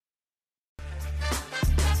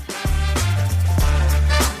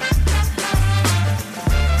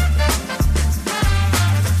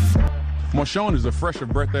Marshawn is a fresher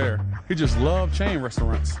breath air. He just loved chain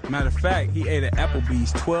restaurants. Matter of fact, he ate at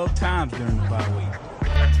Applebee's 12 times during the bye week.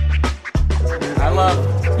 I love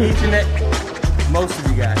each and most of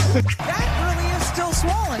you guys. That really is still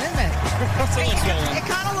swollen, isn't it? It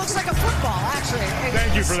kind of looks like a football, actually.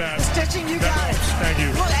 Thank you for that. The stitching you got. Thank you.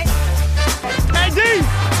 Well, Hey, D,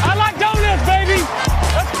 I like donuts, baby.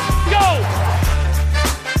 Let's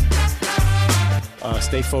go.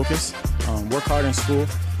 Stay focused. Work hard in school.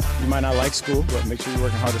 You might not like school, but make sure you're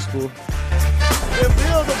working hard at school. Them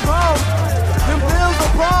bills are bomb. Them bills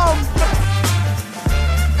are bomb.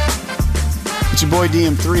 It's your boy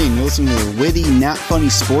DM3, and you're listening to the Witty Not Funny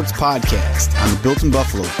Sports Podcast on the Built in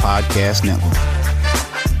Buffalo Podcast Network.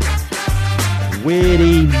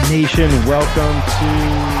 Witty Nation, welcome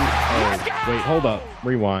to... wait, hold up.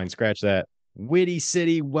 Rewind. Scratch that. Witty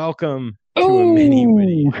City, welcome to a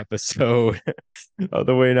Mini-Witty episode of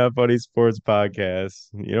the Way Not Funny Sports Podcast.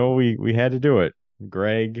 You know, we had to do it.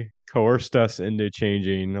 Greg coerced us into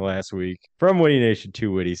changing last week from Witty Nation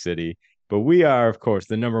to Witty City. But we are, of course,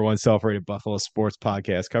 the number one self-rated Buffalo sports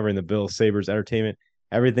podcast covering the Bills, Sabres, entertainment,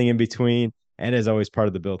 everything in between, and as always, part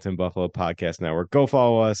of the Built-in Buffalo Podcast Network. Go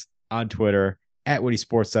follow us on Twitter at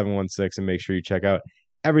WittySports716 and make sure you check out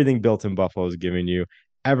everything Built-in Buffalo is giving you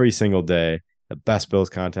every single day. The best Bills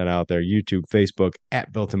content out there, YouTube, Facebook,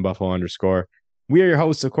 at Built-in Buffalo _. We are your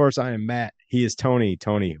hosts, of course. I am Matt. He is Tony.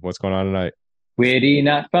 Tony, what's going on tonight? Witty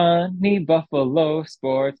Not Funny Buffalo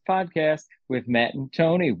Sports Podcast with Matt and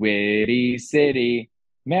Tony, Witty City.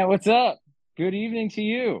 Matt, what's up? Good evening to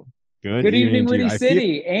you. Good evening, Witty to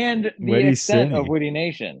City, and the Witty extent City of Witty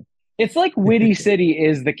Nation. It's like Witty City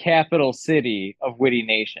is the capital city of Witty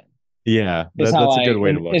Nation. Yeah, that's a good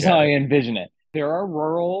way to look at it. Is how I envision it. There are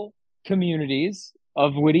rural communities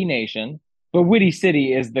of Witty Nation, but Witty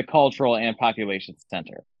City is the cultural and population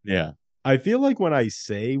center. Yeah. I feel like when I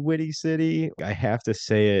say Witty City, I have to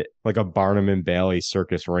say it like a Barnum and Bailey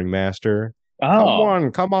circus ringmaster.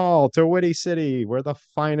 Come all to Witty City, where the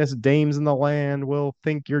finest dames in the land will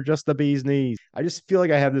think you're just the bee's knees. I just feel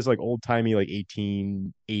like I have this like old timey like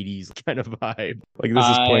 1880s kind of vibe. Like this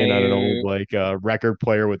is playing on an old like record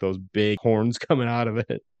player with those big horns coming out of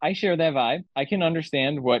it. I share that vibe. I can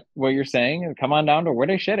understand what you're saying. Come on down to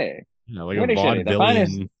Witty City. Yeah, like Witty a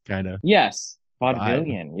vaudevillian kind of. Yes.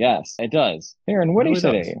 Vaudevillian, yes, it does. Here in Witty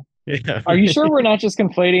City. Yeah. Are you sure we're not just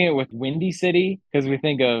conflating it with Windy City? Because we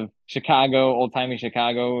think of Chicago, old-timey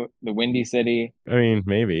Chicago, the Windy City. I mean,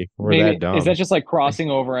 maybe. We're that dumb. Is that just like crossing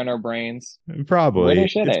over in our brains? Probably.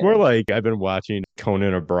 It's more like I've been watching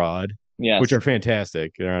Conan Abroad, yes, which are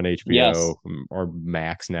fantastic. They're on HBO yes, or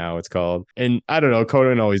Max now, it's called. And I don't know,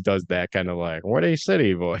 Conan always does that kind of like, Witty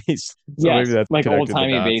City voice. So yes, maybe that's like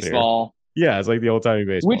old-timey baseball. Here. Yeah, it's like the old-timey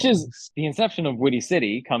baseball. Which is the inception of Witty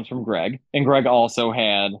City comes from Greg. And Greg also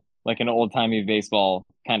had like an old-timey baseball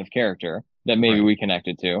kind of character that maybe we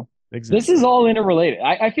connected to. Exactly. This is all interrelated.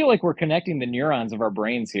 I feel like we're connecting the neurons of our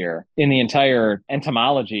brains here in the entire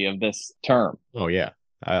entomology of this term. Oh, yeah.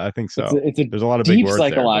 I think so. There's a lot of deep big words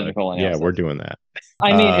psychological there, yeah, we're doing that.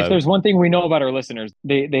 I mean, if there's one thing we know about our listeners,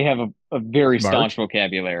 they have a very staunch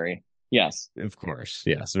vocabulary. Yes. Of course.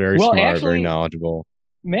 Yes. Very smart, actually, very knowledgeable.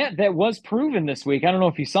 Matt, that was proven this week. I don't know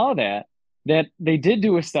if you saw that they did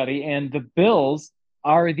do a study, and the Bills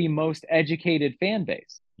are the most educated fan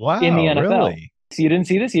base in the NFL. Really? So you didn't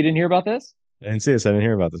see this? You didn't hear about this? I didn't see this. I didn't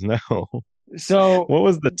hear about this. No. So what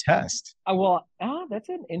was the test? That's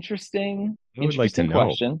an interesting like to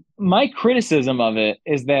question. Know. My criticism of it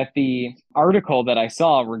is that the article that I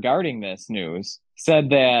saw regarding this news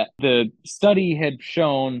said that the study had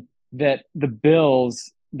shown that the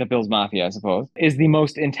Bills Mafia, I suppose, is the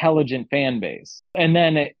most intelligent fan base. And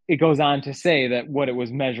then it goes on to say that what it was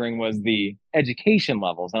measuring was the education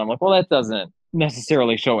levels. And I'm like, well, that doesn't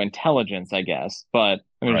necessarily show intelligence, I guess. But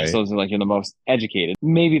I mean, it shows like you're the most educated.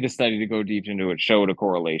 Maybe the study, to go deep into it, showed a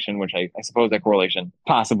correlation, which I suppose that correlation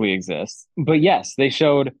possibly exists. But yes, they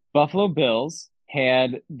showed Buffalo Bills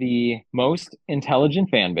had the most intelligent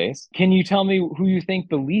fan base. Can you tell me who you think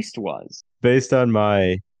the least was? Based on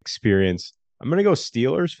my experience, I'm going to go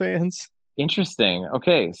Steelers fans. Interesting.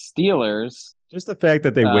 Okay, Steelers. Just the fact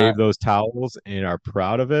that they wave those towels and are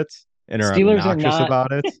proud of it and are obnoxious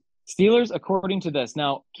about it. Steelers, according to this.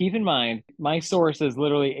 Now, keep in mind, my source is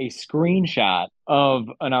literally a screenshot of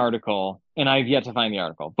an article, and I've yet to find the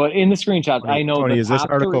article. But in the screenshot, I know Tony, is this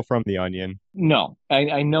article from The Onion? No,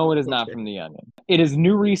 I know it is not from The Onion. It is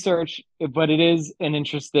new research, but it is an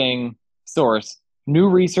interesting source. New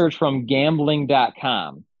research from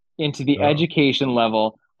gambling.com. into the education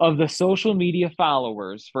level of the social media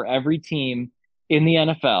followers for every team in the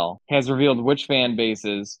NFL has revealed which fan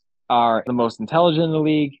bases are the most intelligent in the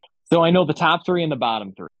league. So I know the top three and the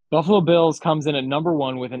bottom three. Buffalo Bills comes in at number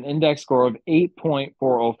one with an index score of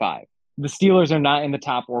 8.405. The Steelers are not in the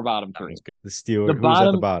top or bottom three. The Steelers, who's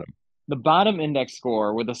at the bottom? The bottom index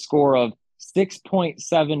score with a score of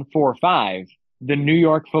 6.745, the New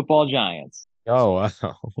York Football Giants. Oh,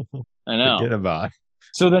 wow. I know. Forget about it.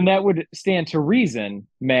 So then that would stand to reason,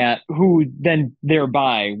 Matt, who then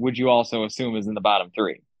thereby would you also assume is in the bottom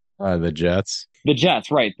three? The Jets. The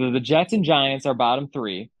Jets, right. The Jets and Giants are bottom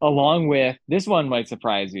three, along with, this one might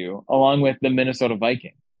surprise you, along with the Minnesota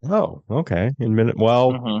Vikings. Oh, okay.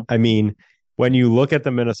 I mean, when you look at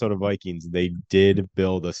the Minnesota Vikings, they did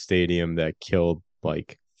build a stadium that killed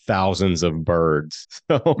like thousands of birds.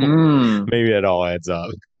 So maybe it all adds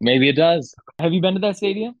up. Maybe it does. Have you been to that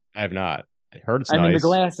stadium? I have not. I heard it's I nice. mean, the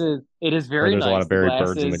glass is, it is very there's nice. a lot of buried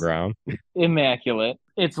birds in the is ground. Immaculate.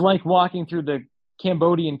 It's like walking through the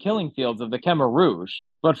Cambodian killing fields of the Khmer Rouge,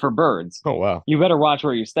 but for birds. Oh, wow. You better watch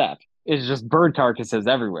where you step. It's just bird carcasses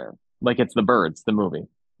everywhere. Like it's The Birds, the movie.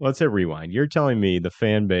 Let's hit rewind. You're telling me the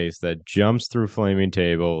fan base that jumps through flaming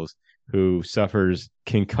tables, who suffers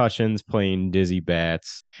concussions playing dizzy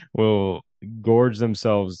bats, will gorge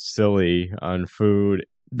themselves silly on food.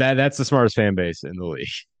 That's the smartest fan base in the league.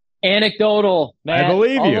 Anecdotal, Matt. I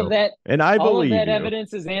believe you. I all believe of that you.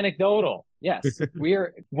 evidence is anecdotal. Yes.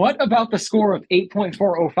 What about the score of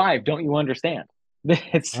 8.405? Don't you understand?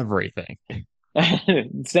 It's everything.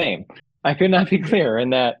 Same. I could not be clearer in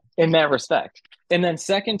that respect. And then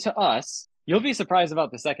second to us, you'll be surprised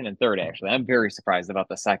about the second and third, actually. I'm very surprised about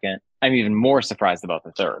the second. I'm even more surprised about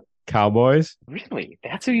the third. Cowboys? Really?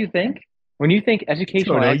 That's who you think? When you think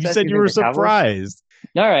educational access, you said you were surprised.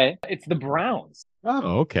 All right. It's the Browns.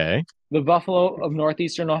 Oh, okay. The Buffalo of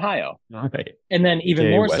Northeastern Ohio. All right. And then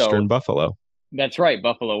even more Western so. Buffalo. That's right.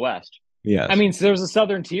 Buffalo West. Yes. I mean, so there's a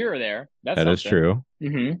southern tier there. That is true.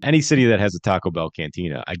 Mm-hmm. Any city that has a Taco Bell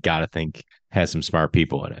cantina, I got to think has some smart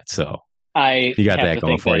people in it. So you got that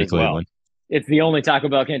going for you, Cleveland. Well. It's the only Taco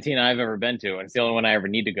Bell cantina I've ever been to, and it's the only one I ever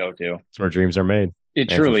need to go to. It's where dreams are made. It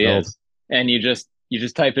truly is. And you just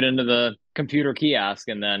type it into the computer kiosk,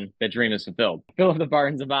 and then that dream is fulfilled. Fill up the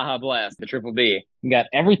Bartons of Baja Blast, the Triple B. You got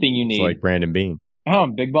everything you need. It's like Brandon Bean. Oh,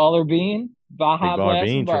 Big Baller Bean, Baja Blast,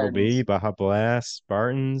 Bean, Triple B, Baja Blast,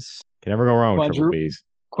 Spartans. Can never go wrong with Triple Bs.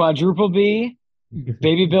 Quadruple B,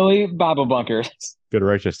 Baby Billy, Bobble Bunkers. Good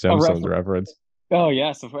Righteous Gemstones reference. Oh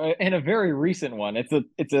yes, and a very recent one. It's a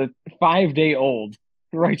 5-day-old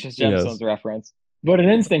Righteous Gemstones reference, but an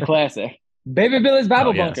instant classic. Baby Billy's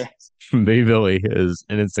Bobble Bunkers. Baby Billy is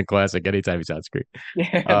an instant classic anytime he's on screen.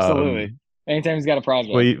 Yeah, absolutely. Anytime he's got a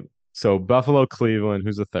project. So Buffalo, Cleveland.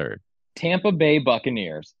 Who's the third? Tampa Bay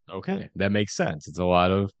Buccaneers. Okay, that makes sense. It's a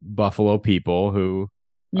lot of Buffalo people who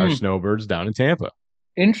are snowbirds down in Tampa.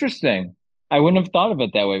 Interesting. I wouldn't have thought of it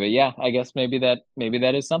that way, but yeah, I guess maybe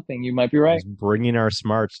that is something. You might be right. Just bringing our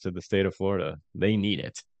smarts to the state of Florida. They need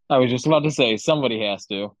it. I was just about to say somebody has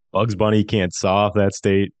to. Bugs Bunny can't saw off that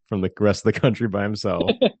state from the rest of the country by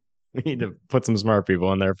himself. We need to put some smart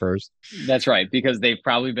people in there first. That's right, because they've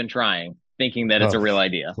probably been trying, thinking that it's a real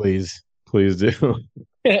idea. Please do.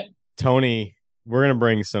 Tony, we're going to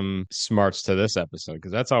bring some smarts to this episode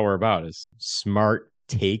because that's all we're about is smart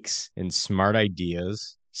takes and smart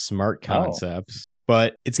ideas, smart concepts.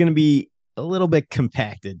 But it's going to be a little bit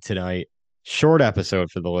compacted tonight. Short episode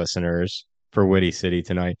for the listeners for Witty City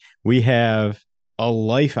tonight. We have a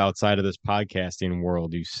life outside of this podcasting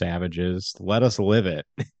world, you savages. Let us live it.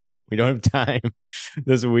 We don't have time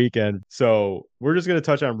this weekend. So we're just going to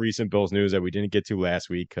touch on recent Bills news that we didn't get to last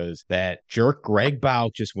week because that jerk Greg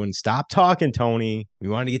Bout just wouldn't stop talking, Tony. We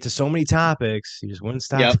wanted to get to so many topics. He just wouldn't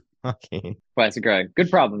stop talking. Classic Greg. Good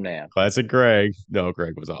problem to have. Classic Greg. No,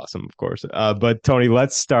 Greg was awesome, of course. But Tony,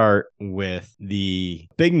 let's start with the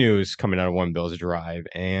big news coming out of One Bills Drive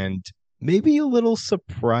and maybe a little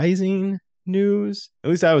surprising news.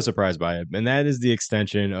 At least I was surprised by it. And that is the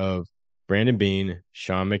extension of Brandon Beane,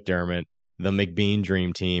 Sean McDermott, the McBean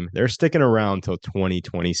Dream Team. They're sticking around till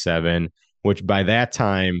 2027, which by that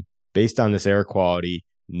time, based on this air quality,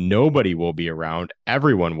 nobody will be around.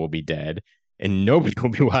 Everyone will be dead, and nobody will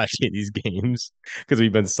be watching these games because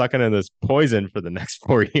we've been sucking in this poison for the next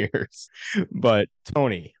 4 years. But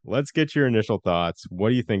Tony, let's get your initial thoughts. What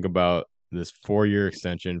do you think about this 4-year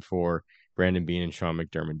extension for Brandon Beane and Sean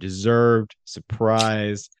McDermott? Deserved,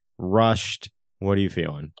 surprised, rushed? What are you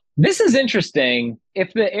feeling? This is interesting.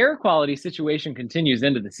 If the air quality situation continues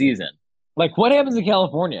into the season, like what happens in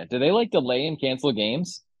California? Do they delay and cancel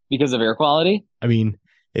games because of air quality? I mean,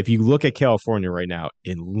 if you look at California right now,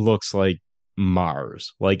 it looks like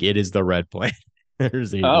Mars. Like it is the red planet.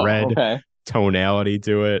 There's a red tonality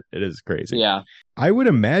to it. It is crazy. Yeah. I would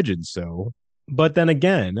imagine so. But then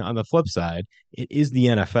again, on the flip side, it is the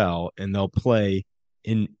NFL and they'll play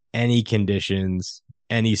in any conditions,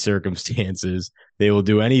 any circumstances. They will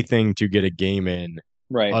do anything to get a game in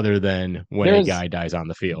Right. other than when a guy dies on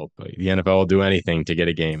the field. But the NFL will do anything to get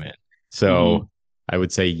a game in. So I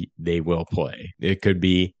would say they will play. It could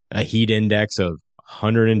be a heat index of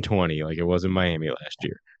 120 like it was in Miami last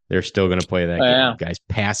year. They're still going to play that game. Yeah. Guys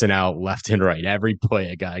passing out left and right. Every play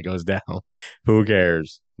a guy goes down. Who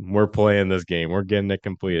cares? We're playing this game. We're getting it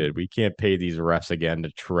completed. We can't pay these refs again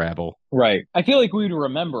to travel. Right. I feel like we'd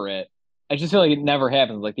remember it. I just feel like it never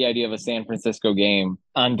happens. Like the idea of a San Francisco game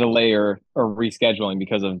on delay or rescheduling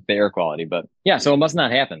because of the air quality. But yeah, so it must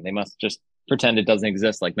not happen. They must just pretend it doesn't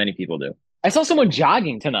exist like many people do. I saw someone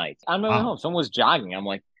jogging tonight on my way home. Someone was jogging. I'm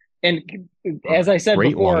like, and as I said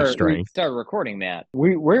before we started recording that,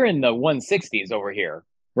 we're in the 160s over here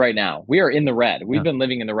right now. We are in the red. We've been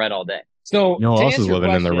living in the red all day. So no one else is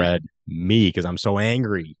living in the red. Me, because I'm so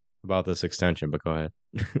angry about this extension. But go ahead.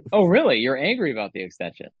 Oh, really? You're angry about the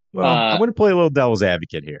extension? Well, I'm going to play a little devil's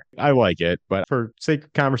advocate here. I like it, but for sake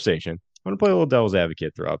of conversation, I'm going to play a little devil's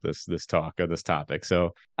advocate throughout this talk of this topic.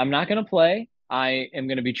 So I'm not going to play. I am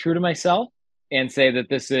going to be true to myself and say that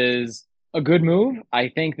this is a good move. I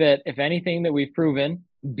think that if anything that we've proven,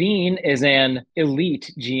 Bean is an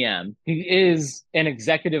elite GM. He is an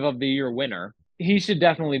executive of the year winner. He should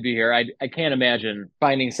definitely be here. I can't imagine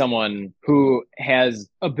finding someone who has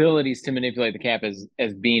abilities to manipulate the cap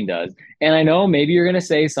as Bean does. And I know maybe you're going to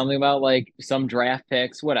say something about like some draft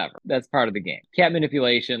picks, whatever. That's part of the game. Cap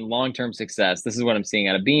manipulation, long-term success. This is what I'm seeing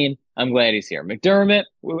out of Bean. I'm glad he's here. McDermott,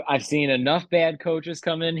 I've seen enough bad coaches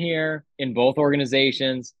come in here in both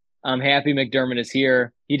organizations. I'm happy McDermott is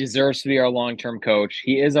here. He deserves to be our long-term coach.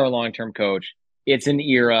 He is our long-term coach. It's an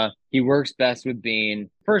era. He works best with Bean.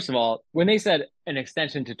 First of all, when they said an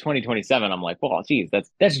extension to 2027, I'm like, well, geez,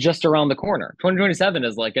 that's just around the corner. 2027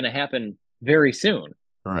 is like going to happen very soon.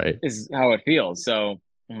 Right. Is how it feels. So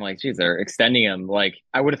I'm like, geez, they're extending him. Like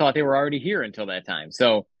I would have thought they were already here until that time.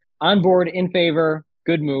 So on board, in favor,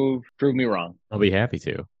 good move. Prove me wrong. I'll be happy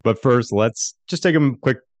to. But first, let's just take a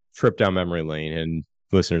quick trip down memory lane and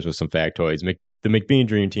listeners with some factoids. The McBean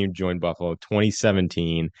Dream Team joined Buffalo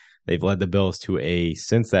 2017. They've led the Bills to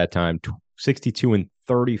since that time,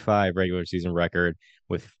 62-35 regular season record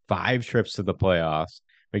with 5 trips to the playoffs.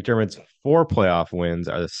 McDermott's 4 playoff wins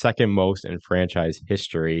are the second most in franchise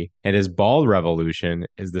history, and his bald revolution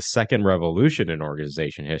is the second revolution in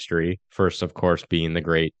organization history. First, of course, being the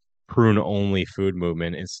great prune-only food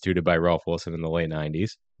movement instituted by Ralph Wilson in the late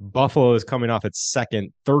 90s. Buffalo is coming off its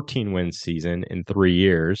second 13-win season in 3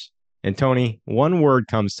 years. And Tony, one word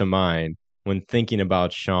comes to mind when thinking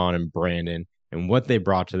about Sean and Brandon and what they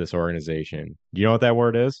brought to this organization. Do you know what that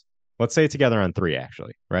word is? Let's say it together on 3,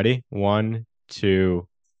 actually. Ready? 1, 2,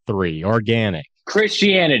 3. Organic.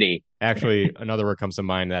 Christianity. Actually, another word comes to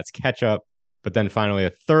mind. That's ketchup. But then finally,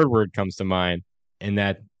 a third word comes to mind, and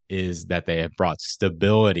that is that they have brought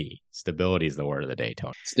stability. Stability is the word of the day,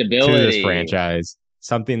 Tony. Stability. To this franchise.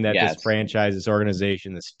 Something that this franchise, this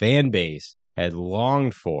organization, this fan base had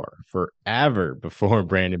longed for forever before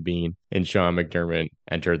Brandon Beane and Sean McDermott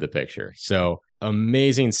entered the picture. So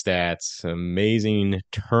amazing stats, amazing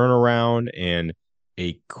turnaround, and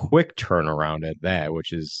a quick turnaround at that,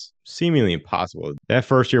 which is seemingly impossible. That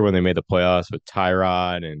first year when they made the playoffs with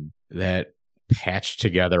Tyrod and that patched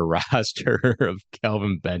together roster of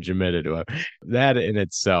Kelvin Benjamin and that in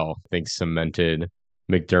itself, I think, cemented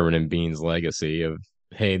McDermott and Beane's legacy of,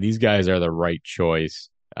 hey, these guys are the right choice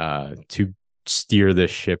to steer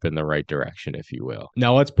this ship in the right direction, if you will.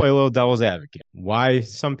 Now let's play a little devil's advocate. Why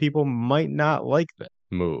some people might not like the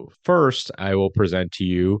move. First, I will present to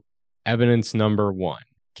you evidence number 1.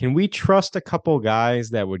 Can we trust a couple guys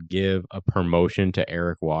that would give a promotion to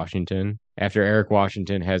Eric Washington after Eric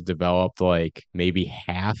Washington has developed like maybe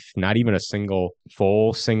half, not even a single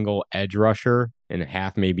edge rusher, and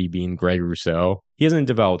half maybe being Greg Rousseau? He hasn't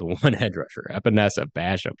developed one edge rusher. Epinesa,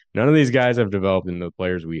 Basham. None of these guys have developed into the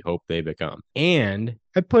players we hope they become. And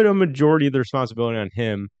I put a majority of the responsibility on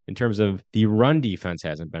him in terms of the run defense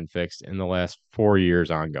hasn't been fixed in the last 4 years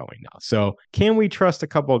ongoing now. So can we trust a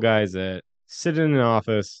couple of guys that sit in an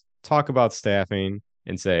office, talk about staffing,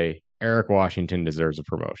 and say, Eric Washington deserves a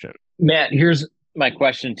promotion? Matt, here's my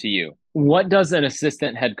question to you. What does an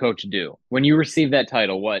assistant head coach do? When you receive that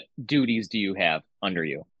title, what duties do you have under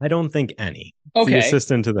you? I don't think any. Okay.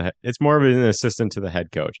 It's more of an assistant to the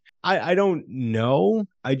head coach. I don't know.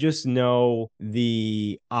 I just know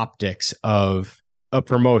the optics of a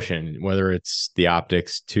promotion, whether it's the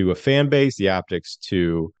optics to a fan base, the optics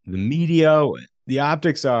to the media. The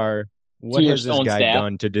optics are, what has this guy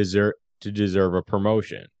done to deserve a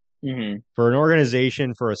promotion? For an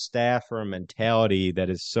organization, for a staff, for a mentality that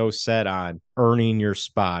is so set on earning your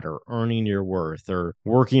spot or earning your worth or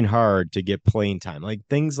working hard to get playing time, like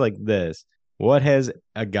things like this, what has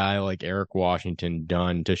a guy like Eric Washington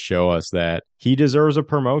done to show us that he deserves a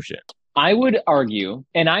promotion? I would argue,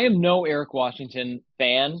 and I am no Eric Washington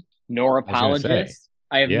fan nor apologist.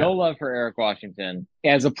 I have no love for Eric Washington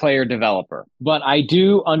as a player developer, but I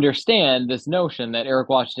do understand this notion that Eric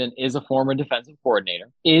Washington is a former defensive coordinator,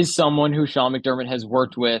 is someone who Sean McDermott has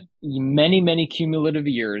worked with many, many cumulative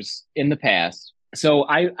years in the past. So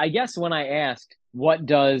I guess when I asked, what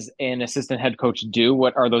does an assistant head coach do?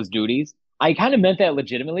 What are those duties? I kind of meant that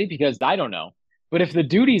legitimately because I don't know. But if the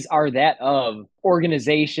duties are that of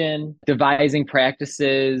organization, devising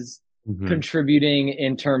practices, contributing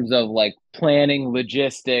in terms of like planning,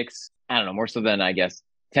 logistics, I don't know, more so than I guess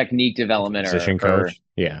technique development position coach.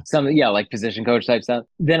 Like position coach type stuff,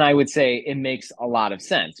 then I would say it makes a lot of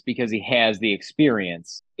sense because he has the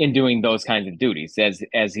experience in doing those kinds of duties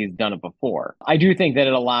as he's done it before. I do think that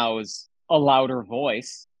it allows a louder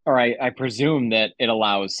voice, or I presume that it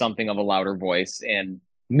allows something of a louder voice in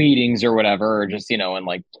meetings or whatever, or just, and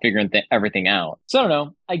like figuring everything out. So I don't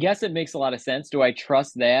know. I guess it makes a lot of sense. Do I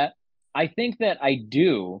trust that? I think that I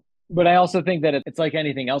do, but I also think that it's like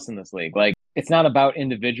anything else in this league. Like, it's not about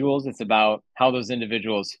individuals. It's about how those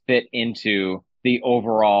individuals fit into the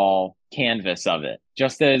overall canvas of it.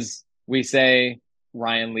 Just as we say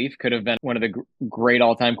Ryan Leaf could have been one of the great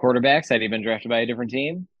all-time quarterbacks had he been drafted by a different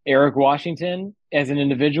team. Eric Washington as an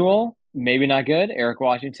individual, maybe not good. Eric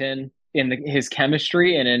Washington in his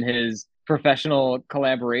chemistry and in his professional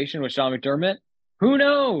collaboration with Sean McDermott, who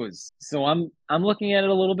knows? So I'm looking at it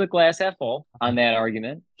a little bit glass half full on that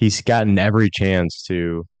argument. He's gotten every chance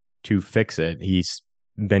to fix it. He's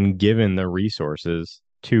been given the resources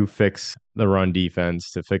to fix the run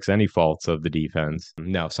defense, to fix any faults of the defense.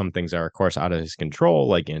 Now, some things are, of course, out of his control,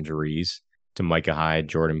 like injuries to Micah Hyde,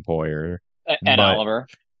 Jordan Poyer, Ed Oliver,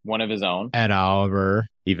 one of his own. Ed Oliver,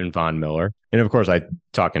 even Von Miller. And of course, I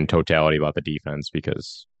talk in totality about the defense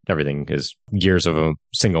because everything is gears of a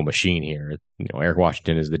single machine here. Eric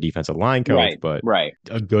Washington is the defensive line coach, but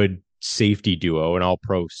a good safety duo, an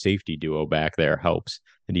all-pro safety duo back there helps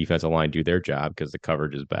the defensive line do their job because the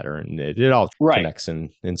coverage is better and it all connects in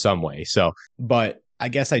some way. So, but I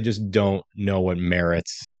guess I just don't know what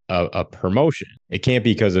merits a promotion. It can't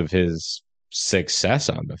be because of his success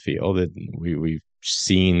on the field. We've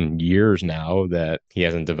seen years now that he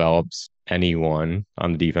hasn't developed anyone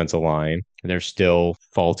on the defensive line. They're still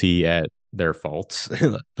faulty at their faults.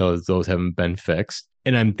 those haven't been fixed.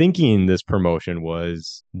 And I'm thinking this promotion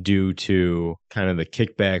was due to kind of the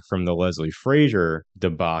kickback from the Leslie Frazier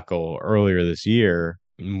debacle earlier this year,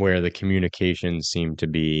 where the communication seemed to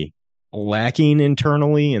be lacking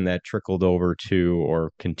internally, and that trickled over to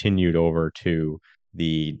or continued over to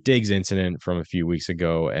the Diggs incident from a few weeks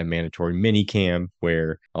ago at mandatory minicamp,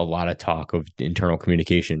 where a lot of talk of internal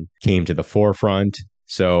communication came to the forefront.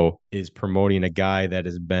 So is promoting a guy that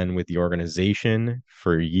has been with the organization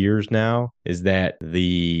for years now, is that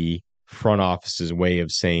the front office's way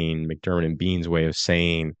of saying, McDermott and Bean's way of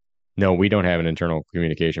saying, no, we don't have an internal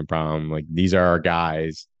communication problem. Like, these are our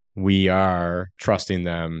guys. We are trusting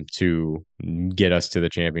them to get us to the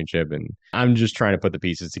championship. And I'm just trying to put the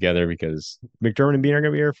pieces together because McDermott and Bean are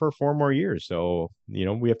going to be here for 4 more years. So,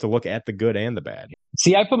 we have to look at the good and the bad.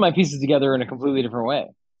 See, I put my pieces together in a completely different way.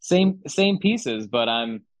 Same pieces, but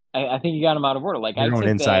I think you got them out of order. Like, you're going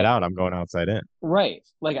inside out. I'm going outside in. Right.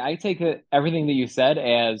 Like, I take everything that you said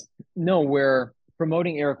as, no, we're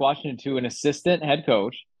promoting Eric Washington to an assistant head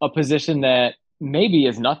coach, a position that maybe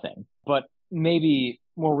is nothing, but maybe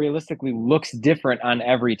more realistically looks different on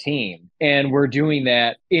every team. And we're doing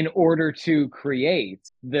that in order to create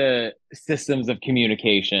the systems of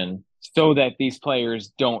communication so that these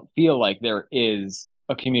players don't feel like there is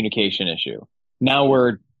a communication issue. Now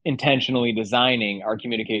we're intentionally designing our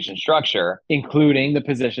communication structure, including the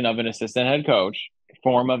position of an assistant head coach,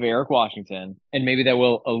 form of Eric Washington, and maybe that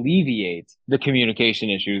will alleviate the communication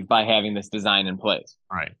issues by having this design in place.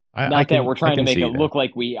 Right. Not that we're trying to make it look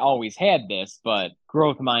like we always had this, but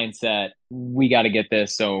growth mindset, we got to get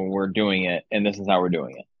this, so we're doing it, and this is how we're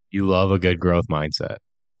doing it. You love a good growth mindset.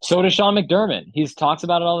 So does Sean McDermott. He talks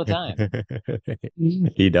about it all the time.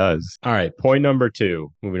 He does. All right. Point number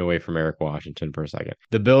 2, moving away from Eric Washington for a second.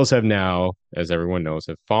 The Bills have now, as everyone knows,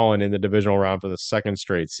 have fallen in the divisional round for the 2nd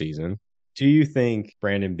straight season. Do you think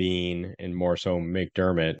Brandon Beane and more so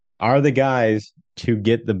McDermott are the guys to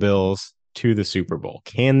get the Bills to the Super Bowl?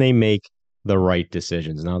 Can they make the right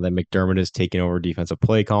decisions now that McDermott has taken over defensive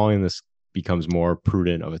play calling? This becomes more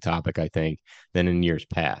prudent of a topic, I think, than in years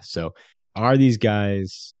past. So are these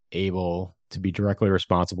guys able to be directly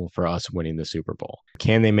responsible for us winning the Super Bowl?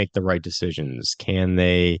 Can they make the right decisions? Can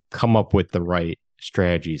they come up with the right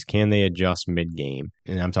strategies? Can they adjust mid-game?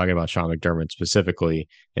 And I'm talking about Sean McDermott specifically.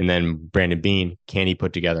 And then Brandon Beane, can he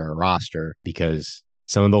put together a roster? Because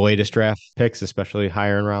some of the latest draft picks, especially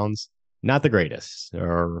higher in rounds, not the greatest,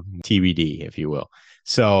 or TBD, if you will.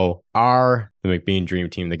 So are the McBean Dream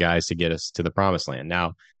Team the guys to get us to the promised land?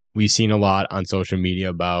 Now, we've seen a lot on social media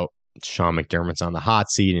about Sean McDermott's on the hot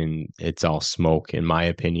seat, and it's all smoke, in my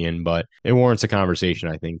opinion, but it warrants a conversation,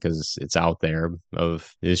 I think, because it's out there of,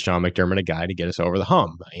 is Sean McDermott a guy to get us over the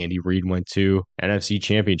hump? Andy Reid went to NFC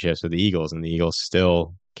championships with the Eagles, and the Eagles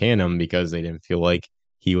still can him because they didn't feel like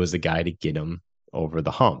he was the guy to get him over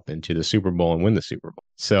the hump into the Super Bowl and win the Super Bowl.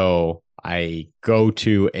 So I go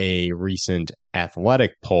to a recent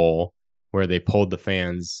athletic poll where they polled the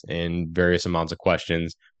fans in various amounts of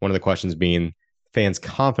questions. One of the questions being fans'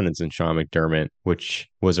 confidence in Sean McDermott, which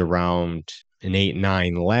was around an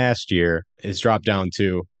 8.9 last year, is dropped down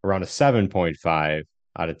to around a 7.5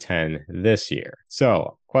 out of 10 this year.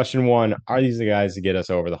 So question one, are these the guys to get us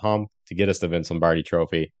over the hump, to get us the Vince Lombardi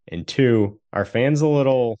trophy? And two, are fans a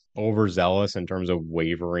little overzealous in terms of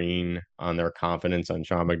wavering on their confidence on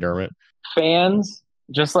Sean McDermott? Fans,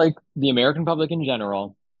 just like the American public in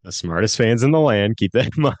general, the smartest fans in the land, keep that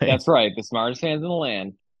in mind. That's right. The smartest fans in the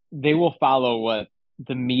land, they will follow what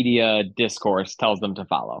the media discourse tells them to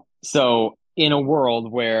follow. So in a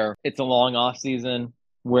world where it's a long off season,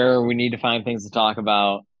 where we need to find things to talk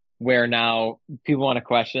about, where now people want to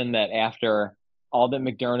question that after all that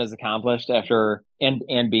McDermott has accomplished, after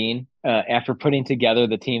after putting together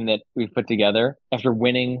the team that we've put together, after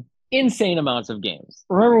winning insane amounts of games.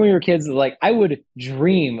 Remember when we were kids, like I would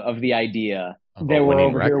dream of the idea that we're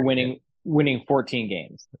over here winning 14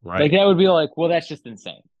 games. Right. Like that would be like, well, that's just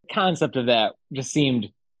insane. Concept of that just seemed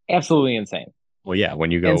absolutely insane. Well, yeah,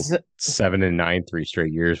 when you go 7-9 3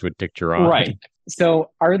 straight years with Dick Duran. Right. So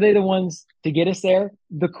are they the ones to get us there?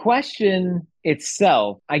 The question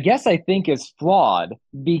itself, I guess I think is flawed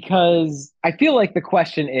because I feel like the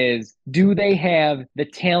question is, do they have the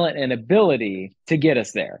talent and ability to get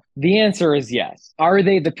us there? The answer is yes. Are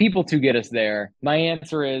they the people to get us there? My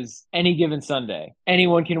answer is any given Sunday.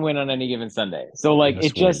 Anyone can win on any given Sunday. So like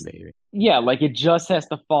it just, like it just has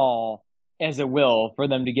to fall as it will for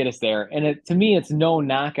them to get us there. And to me, it's no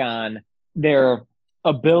knock on their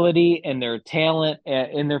ability and their talent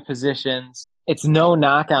in their positions. It's no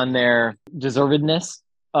knock on their deservedness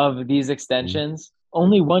of these extensions.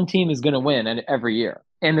 Only one team is going to win every year.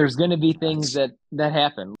 And there's going to be things that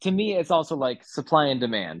happen. To me, it's also like supply and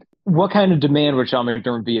demand. What kind of demand would Sean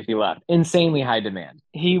McDermott be if he left? Insanely high demand.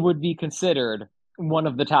 He would be considered one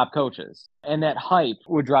of the top coaches. And that hype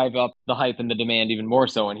would drive up the hype and the demand even more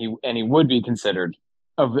so. And he would be considered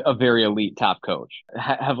a very elite top coach,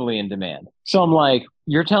 heavily in demand. So I'm like,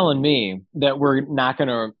 you're telling me that we're not going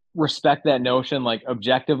to respect that notion like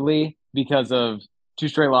objectively because of 2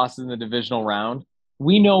 straight losses in the divisional round?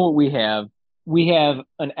 We know what we have. We have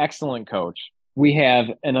an excellent coach. We have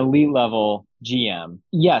an elite level GM.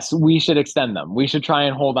 Yes, we should extend them. We should try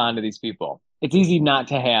and hold on to these people. It's easy not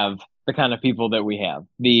to have the kind of people that we have,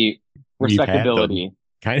 the respectability.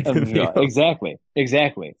 Exactly.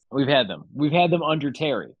 We've had them under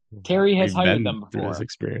Terry. Terry has hired them before. His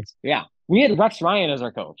experience. Yeah. We had Rex Ryan as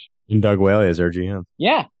our coach. And Doug Whaley as our GM.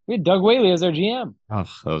 Yeah. We had Doug Whaley as our GM. Oh,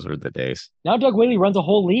 those were the days. Now Doug Whaley runs a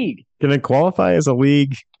whole league. Can it qualify as a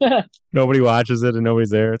league? Nobody watches it and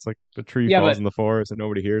nobody's there. It's like the tree falls in the forest and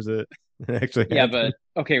nobody hears it. Actually,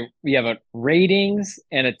 but ratings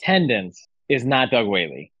and attendance is not Doug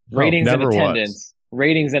Whaley. Ratings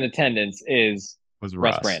and attendance was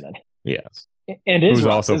Russ Brandon. Yes. And who's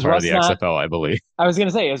also part of the XFL, I believe. I was going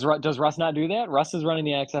to say, does Russ not do that? Russ is running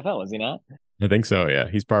the XFL, is he not? I think so, yeah.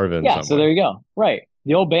 He's part of it. Yeah, so there you go. Right.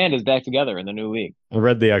 The old band is back together in the new league. I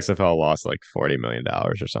read the XFL lost like $40 million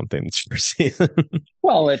or something this first season.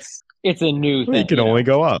 Well, it's a new thing. It can only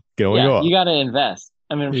go up. Go up. You got to invest.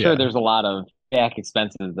 I mean, I'm sure there's a lot of back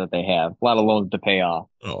expenses that they have, a lot of loans to pay off.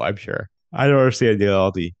 Oh, I'm sure. I don't understand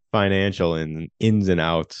all the financial and ins and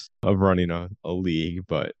outs of running a league,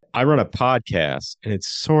 but I run a podcast and it's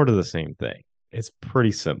sort of the same thing. It's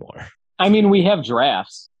pretty similar. I mean, we have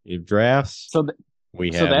drafts. We have drafts.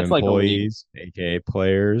 We have that's employees, like aka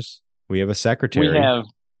players. We have a secretary. We have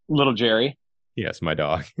little Jerry. Yes, my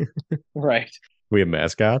dog. Right. We have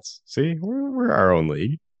mascots. See, we're our own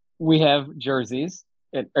league. We have jerseys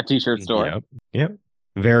at a t-shirt store. Yep.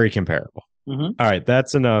 Very comparable. Mm-hmm. All right,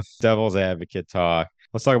 that's enough devil's advocate talk.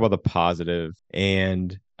 Let's talk about the positive.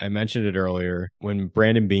 And I mentioned it earlier. When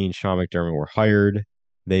Brandon Beane, Sean McDermott were hired,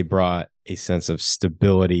 they brought a sense of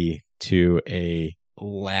stability to a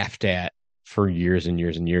laughed at for years and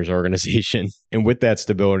years and years organization. And with that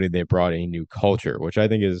stability, they brought a new culture, which I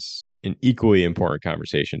think is an equally important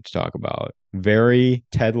conversation to talk about. Very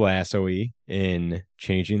Ted Lasso-y in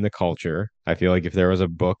changing the culture. I feel like if there was a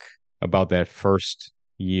book about that first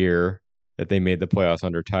year that they made the playoffs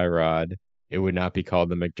under Tyrod, it would not be called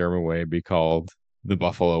the McDermott way, it'd be called the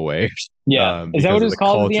Buffalo way. Yeah. Is that what it was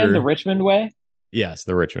called at the end? The Richmond way? Yes,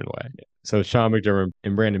 the Richmond way. So Sean McDermott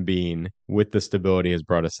and Brandon Beane, with the stability, has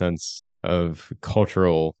brought a sense of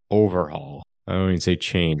cultural overhaul. I don't even say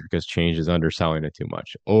change because change is underselling it too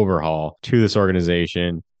much. Overhaul to this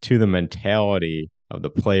organization, to the mentality of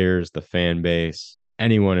the players, the fan base,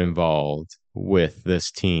 anyone involved with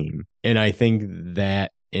this team. And I think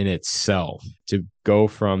that in itself, to go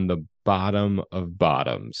from the bottom of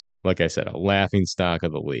bottoms, like I said, a laughing stock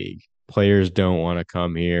of the league. Players don't want to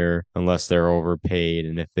come here unless they're overpaid.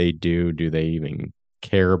 And if they do they even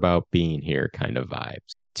care about being here kind of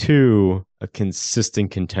vibes? To a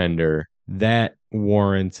consistent contender that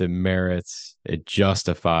warrants and merits, it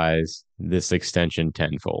justifies this extension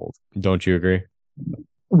tenfold. Don't you agree?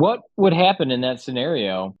 What would happen in that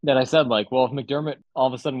scenario that I said, like, well, if McDermott all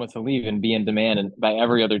of a sudden was to leave and be in demand and by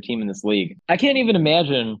every other team in this league, I can't even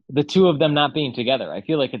imagine the two of them not being together. I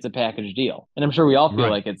feel like it's a package deal. And I'm sure we all feel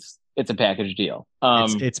like it's a package deal.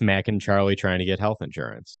 It's Mac and Charlie trying to get health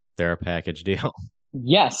insurance. They're a package deal.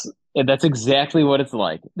 Yes, that's exactly what it's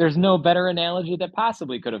like. There's no better analogy that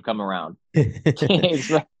possibly could have come around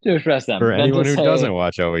to express them. For anyone who doesn't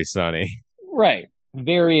watch Always Sunny. Right.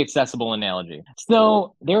 Very accessible analogy.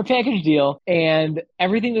 So they're a package deal, and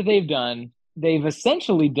everything that they've done, they've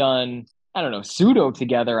essentially done, I don't know, pseudo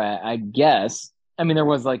together, I guess. I mean, there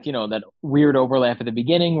was like, that weird overlap at the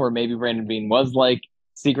beginning where maybe Brandon Beane was like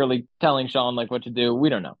secretly telling Sean like what to do. We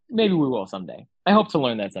don't know. Maybe we will someday. I hope to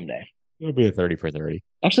learn that someday. It'll be a 30 for 30.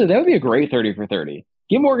 Actually, that would be a great 30 for 30.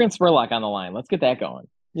 Get Morgan Spurlock on the line. Let's get that going.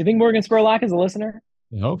 You think Morgan Spurlock is a listener?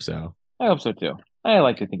 I hope so. I hope so too. I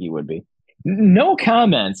like to think he would be. No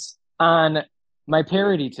comments on my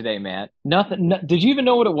parody today, Matt. Nothing. Did you even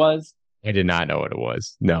know what it was? I did not know what it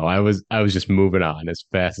was. No, I was just moving on as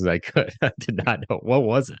fast as I could. I did not know. What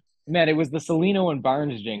was it? Matt, it was the Salino and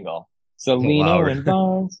Barnes jingle. Salino and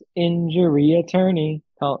Barnes, injury attorney.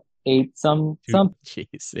 Call 8 some. Jeez,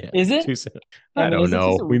 yeah. Is it? I don't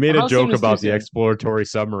know. We made a joke about the exploratory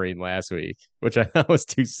submarine last week, which I thought was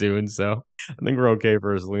too soon. So I think we're okay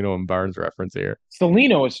for a Salino and Barnes reference here.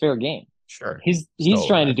 Salino is fair game. Sure. He's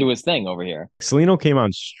trying to do his thing over here. Salino came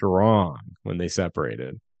on strong when they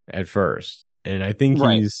separated at first. And I think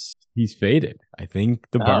he's faded. I think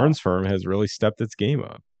the Barnes firm has really stepped its game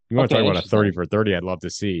up. You want to talk about a 30 for 30? I'd love to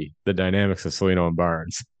see the dynamics of Salino and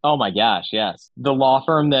Barnes. Oh my gosh, yes. The law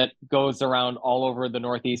firm that goes around all over the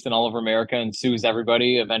Northeast and all over America and sues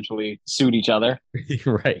everybody, eventually sued each other.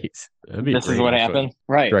 Right. This is what happened.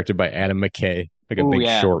 Right. Directed by Adam McKay. Like a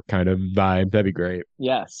Big Short kind of vibe. That'd be great.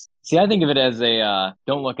 Yes. See, I think of it as a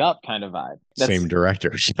Don't Look Up kind of vibe. Same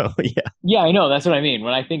director. So, yeah. Yeah, I know. That's what I mean.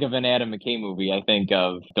 When I think of an Adam McKay movie, I think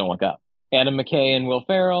of Don't Look Up. Adam McKay and Will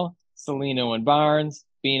Ferrell, Salino and Barnes,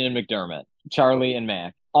 Beane and McDermott, Charlie and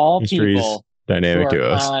Mac. All History's people dynamic who to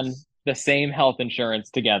are us. on the same health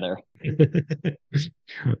insurance together.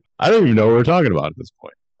 I don't even know what we're talking about at this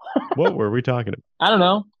point. What were we talking about? I don't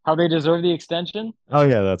know. How they deserve the extension? Oh,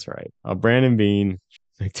 yeah, that's right. Brandon Beane,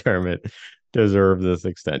 McDermott deserve this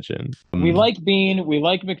extension. We like Beane. We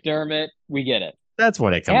like McDermott. We get it. That's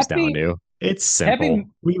what it comes down to. It's simple.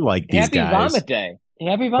 We like these guys. Happy Vomit Day.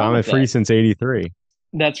 Happy Vomit Day. Free since 83.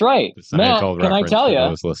 That's right. Matt, can I tell you?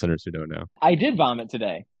 Those listeners who don't know. I did vomit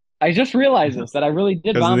today. I just realized this, that I really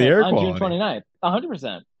did vomit on June 29th.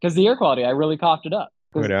 100%. Because the air quality, I really coughed it up.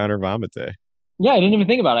 Good honor Vomit Day. Yeah, I didn't even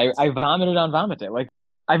think about it. I vomited on Vomit Day. Like,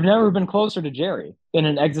 I've never been closer to Jerry in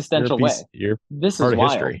an existential way. This is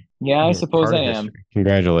wild. History. Yeah, I suppose I am.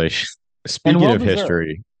 Congratulations. Speaking of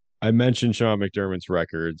history, I mentioned Sean McDermott's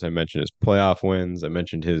records. I mentioned his playoff wins. I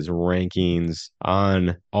mentioned his rankings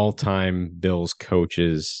on all-time Bills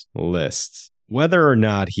coaches lists. Whether or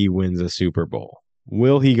not he wins a Super Bowl,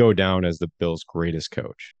 will he go down as the Bills' greatest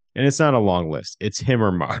coach? And it's not a long list. It's him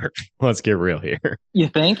or Mark. Let's get real here. You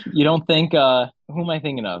think? You don't think? Who am I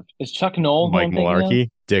thinking of? Is Chuck Noll? Mike Mularkey,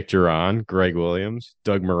 Dick Duran, Greg Williams,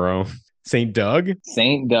 Doug Marrone, St. Doug.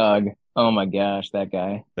 St. Doug. Oh my gosh, that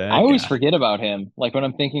guy. I always forget about him. Like when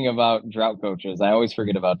I'm thinking about drought coaches, I always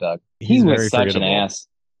forget about Doug. He was such an ass.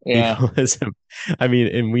 Yeah. I mean,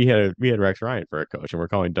 and we had Rex Ryan for a coach, and we're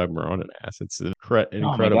calling Doug Marrone an ass. It's incredible.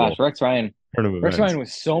 Oh my gosh, Rex Ryan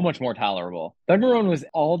was so much more tolerable. Doug Marrone was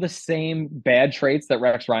all the same bad traits that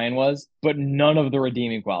Rex Ryan was, but none of the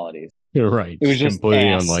redeeming qualities. You're right. It was just completely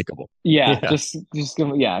ass. unlikable. Yeah,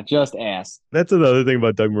 Yeah. just ass. That's another thing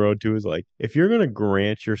about Doug Marone too, is like, if you're gonna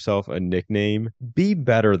grant yourself a nickname, be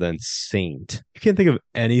better than Saint. You can't think of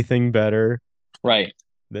anything better Right.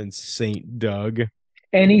 than Saint Doug.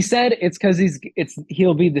 And he said it's because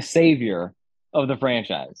he'll be the savior of the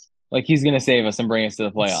franchise. Like he's gonna save us and bring us to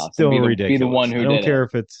the playoffs. Still and ridiculous. Be the one who I don't did care it.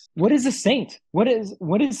 if it's What is a saint? What is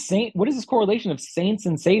saint? What is this correlation of saints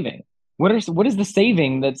and saving? What is the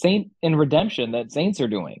saving that saint and redemption that saints are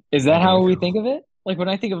doing? Is that how we think of it? Like when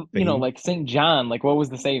I think of like Saint John, like what was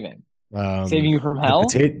the saving? Saving you from hell?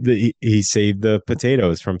 He saved the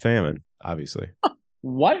potatoes from famine, obviously.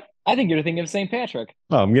 What? I think you're thinking of St. Patrick.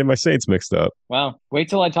 Oh, I'm getting my saints mixed up. Wow. Wait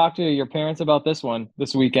till I talk to your parents about this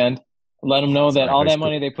weekend. Let them know that all that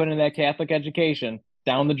money they put into that Catholic education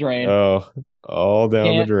down the drain. Oh, all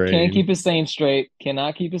down the drain. Can't keep his saint straight.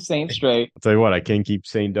 Cannot keep his saint straight. I'll tell you what, I can't keep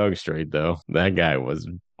St. Doug straight, though. That guy was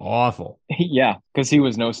awful. Yeah, because he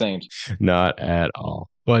was no saint. Not at all.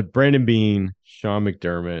 But Brandon Beane, Sean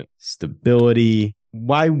McDermott, stability.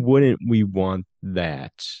 Why wouldn't we want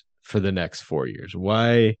that for the next 4 years?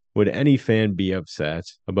 Why would any fan be upset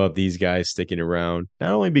about these guys sticking around?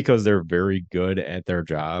 Not only because they're very good at their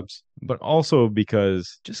jobs, but also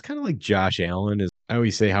because just kind of like Josh Allen is, I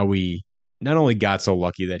always say how we not only got so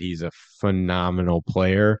lucky that he's a phenomenal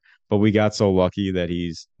player, but we got so lucky that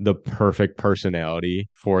he's the perfect personality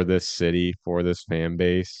for this city, for this fan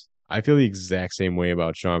base. I feel the exact same way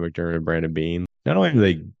about Sean McDermott and Brandon Beane. Not only are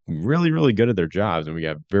they really, really good at their jobs, and we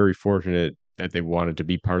got very fortunate that they wanted to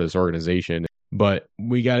be part of this organization, but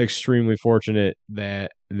we got extremely fortunate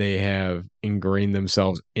that they have ingrained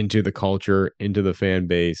themselves into the culture, into the fan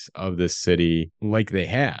base of this city like they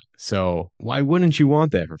have. So why wouldn't you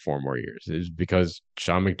want that for 4 more years? Is because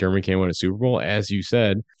Sean McDermott can't win a Super Bowl. As you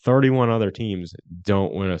said, 31 other teams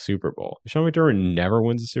don't win a Super Bowl. If Sean McDermott never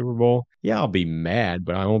wins a Super Bowl, yeah, I'll be mad,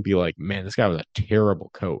 but I won't be like, man, this guy was a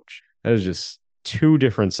terrible coach. That is just two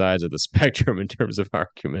different sides of the spectrum in terms of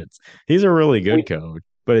arguments. He's a really good coach,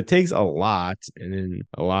 but it takes a lot, and then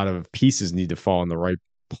a lot of pieces need to fall in the right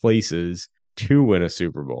places to win a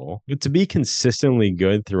Super Bowl. But to be consistently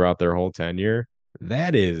good throughout their whole tenure,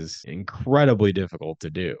 that is incredibly difficult to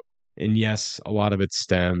do. And yes, a lot of it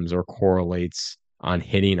stems or correlates on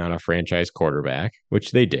hitting on a franchise quarterback,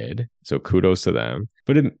 which they did. So kudos to them.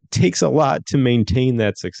 But it takes a lot to maintain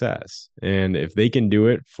that success. And if they can do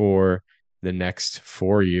it for the next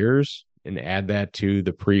 4 years and add that to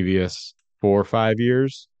the previous 4 or 5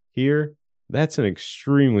 years here, that's an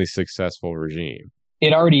extremely successful regime.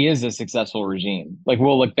 It already is a successful regime. Like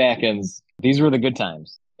we'll look back and these were the good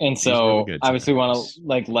times. And so obviously want to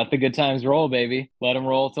like let the good times roll, baby. Let them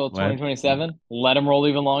roll till 2027. Let them roll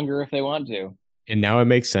even longer if they want to. And now it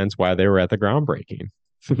makes sense why they were at the groundbreaking.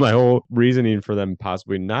 My whole reasoning for them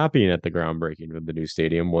possibly not being at the groundbreaking with the new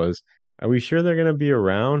stadium was, are we sure they're going to be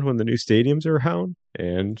around when the new stadiums are around?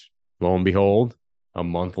 And lo and behold, a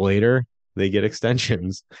month later, they get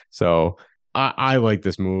extensions. So I like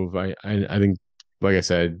this move. I think, like I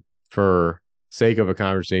said, for sake of a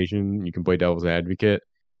conversation, you can play devil's advocate.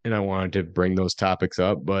 And I wanted to bring those topics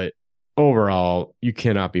up. But overall, you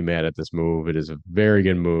cannot be mad at this move. It is a very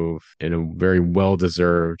good move and a very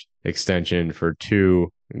well-deserved extension for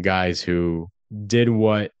two guys who did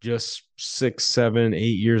what just 6, 7, 8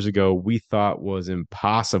 years ago we thought was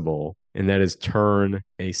impossible, and that is turn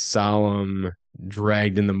a solemn,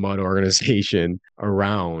 dragged in the mud organization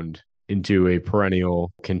around into a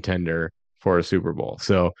perennial contender for a Super Bowl.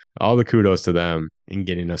 So all the kudos to them in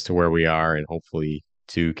getting us to where we are, and hopefully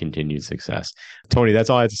to continued success. Tony, that's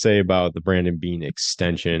all I have to say about the Brandon Beane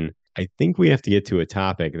extension. I think we have to get to a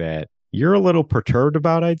topic that you're a little perturbed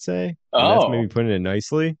about, I'd say. That's maybe putting it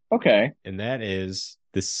nicely. Okay. And that is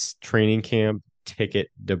this training camp ticket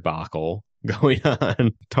debacle going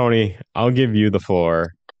on. Tony, I'll give you the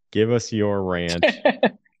floor. Give us your rant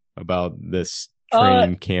about this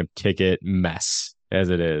training camp ticket mess as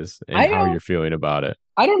it is, and how you're feeling about it.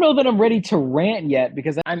 I don't know that I'm ready to rant yet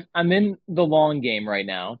because I'm in the long game right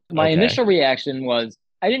now. My initial reaction was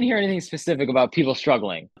I didn't hear anything specific about people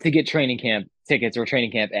struggling to get training camp tickets or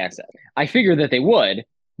training camp access. I figured that they would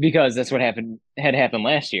because that's what had happened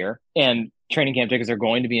last year, and training camp tickets are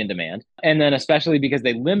going to be in demand. And then especially because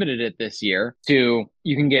they limited it this year to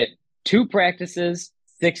you can get 2 practices,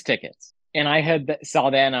 6 tickets. And I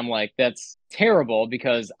saw that and I'm like, that's terrible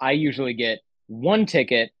because I usually get 1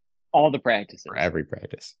 ticket all the practices. For every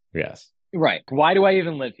practice. Yes. Right. Why do I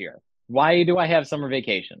even live here? Why do I have summer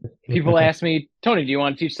vacation? People ask me, Tony, do you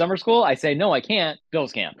want to teach summer school? I say, no, I can't.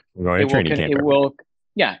 Bills camp. We're going to training camp.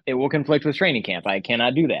 Yeah, it will conflict with training camp. I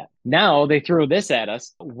cannot do that. Now they throw this at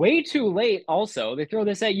us way too late. Also, they throw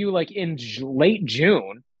this at you like in late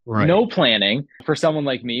June. Right. No planning for someone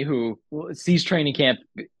like me who sees training camp,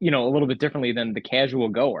 a little bit differently than the casual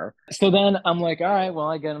goer. So then I'm like, all right, well,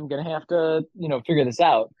 I'm going to have to, figure this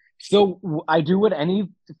out. So I do what any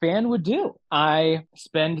fan would do. I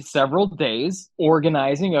spend several days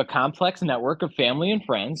organizing a complex network of family and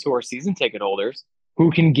friends who are season ticket holders who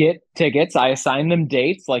can get tickets. I assign them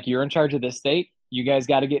dates, like you're in charge of this date. You guys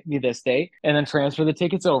got to get me this date, and then transfer the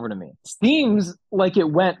tickets over to me. Seems like it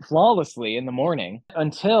went flawlessly in the morning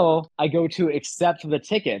until I go to accept the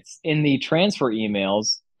tickets in the transfer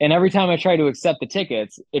emails. And every time I try to accept the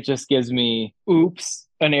tickets, it just gives me, oops,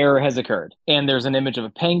 an error has occurred. And there's an image of a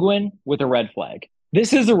penguin with a red flag.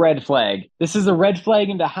 This is a red flag. This is a red flag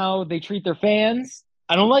into how they treat their fans.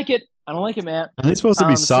 I don't like it. I don't like it, Matt. Are they supposed to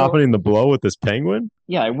be softening the blow with this penguin?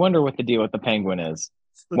 Yeah, I wonder what the deal with the penguin is.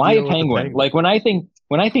 Why a penguin? Like when I think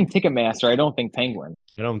Ticketmaster, I don't think penguin.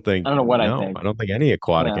 I don't think. I don't know what I think. I don't think any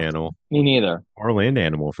aquatic animal. Me neither. Or land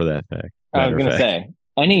animal, for that fact. I was gonna say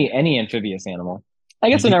any amphibious animal. I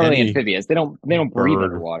guess they're not really amphibious. They don't breathe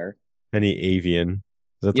underwater. Any avian?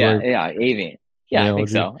 Is that avian. Yeah, analogy? I think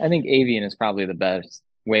so. I think avian is probably the best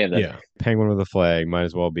way of this. Yeah, penguin with a flag might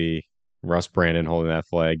as well be Russ Brandon holding that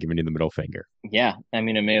flag, giving you the middle finger. Yeah, I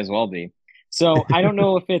mean, it may as well be. So I don't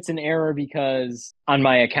know if it's an error because on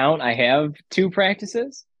my account I have 2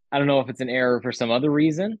 practices. I don't know if it's an error for some other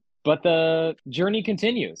reason, but the journey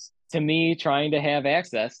continues to me trying to have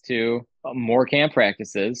access to more camp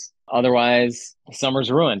practices. Otherwise,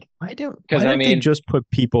 summer's ruined. Why don't they just put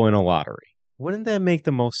people in a lottery? Wouldn't that make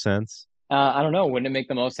the most sense? I don't know. Wouldn't it make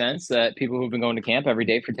the most sense that people who've been going to camp every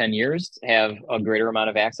day for 10 years have a greater amount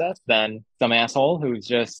of access than some asshole who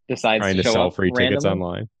just decides to show sell up free randomly? Tickets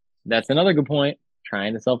online? That's another good point.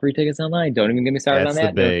 Trying to sell free tickets online. Don't even get me started on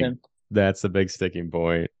that. That's the big sticking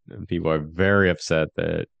point. And people are very upset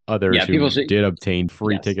that others who did obtain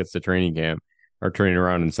free tickets to training camp are turning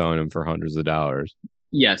around and selling them for hundreds of dollars.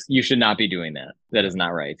 Yes, you should not be doing that. That is not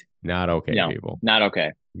right. Not okay, people. Not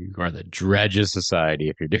okay. You are the dredge of society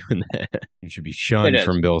if you're doing that. You should be shunned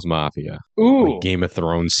from Bill's Mafia. Ooh. Like Game of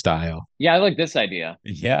Thrones style. Yeah, I like this idea.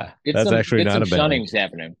 Yeah, that's actually not a bad idea. Shunnings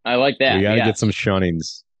happening. I like that. We got to get some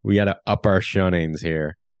shunnings. We got to up our shunnings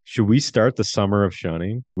here. Should we start the summer of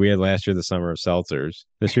shunning? We had last year the summer of seltzers.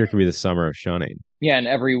 This year could be the summer of shunning. Yeah, and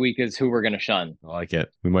every week is who we're going to shun. I like it.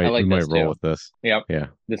 We might roll with this. Yep. Yeah.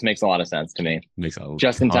 This makes a lot of sense to me. Makes a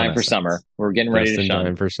just in time for summer. We're getting ready to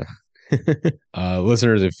shun.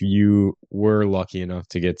 Listeners, if you were lucky enough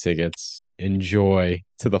to get tickets, enjoy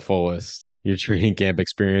to the fullest your training camp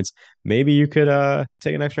experience. Maybe you could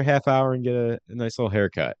take an extra half hour and get a nice little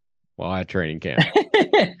haircut while at training camp.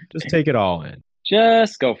 Just take it all in.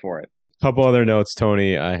 Just go for it. Couple other notes,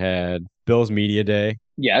 Tony. I had Bill's Media Day.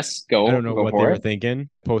 Yes, go. I don't know what they were thinking.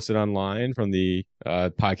 Posted online from the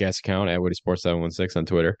podcast account at Witty Sports 716 on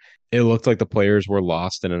Twitter. It looked like the players were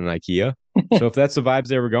lost in an IKEA. So if that's the vibes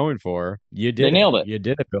they were going for, you did. They nailed it. You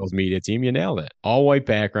did it, Bill's Media Team. You nailed it. All white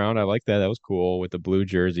background. I like that. That was cool with the blue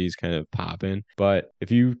jerseys kind of popping. But if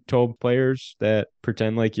you told players that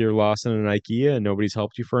pretend like you're lost in an IKEA and nobody's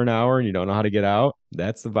helped you for an hour and you don't know how to get out,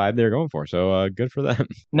 that's the vibe they're going for. So good for them.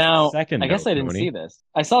 Now, I guess I didn't see this.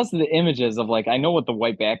 I saw the images of I know what the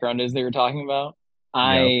white background is they were talking about.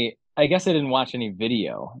 I guess I didn't watch any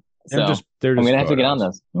video. So I'm going to have to get on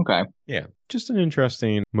this. Okay. Yeah. Just an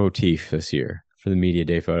interesting motif this year for the Media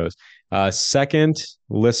Day photos. Second,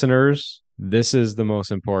 listeners, this is the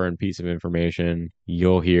most important piece of information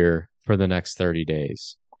you'll hear for the next 30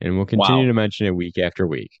 days. And we'll continue to mention it week after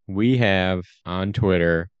week. We have on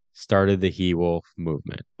Twitter started the He Wolf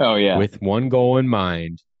movement. Oh, yeah. With one goal in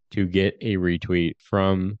mind, to get a retweet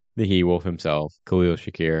from the He Wolf himself, Khalil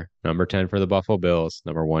Shakir, number 10 for the Buffalo Bills,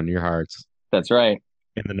 number 1 in your hearts. That's right.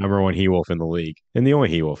 And the number 1 He Wolf in the league, and the only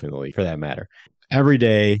He Wolf in the league for that matter. Every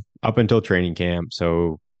day up until training camp.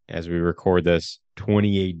 So as we record this,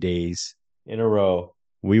 28 days in a row,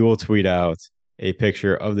 we will tweet out a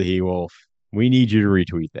picture of the He Wolf. We need you to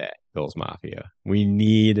retweet that, Bills Mafia. We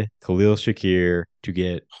need Khalil Shakir to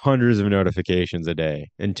get hundreds of notifications a day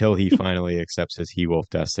until he finally accepts his He Wolf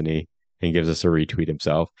destiny and gives us a retweet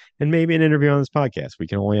himself and maybe an interview on this podcast. We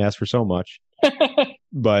can only ask for so much,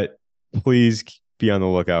 but please be on the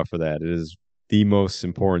lookout for that. It is the most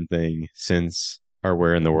important thing since our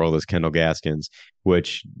Where in the World is Kendall Gaskins,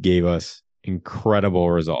 which gave us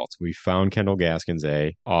incredible results. We found Kendall Gaskins,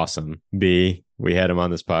 A, awesome. B, we had him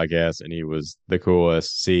on this podcast and he was the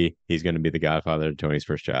coolest. C, he's going to be the godfather of Tony's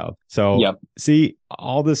first child. So see,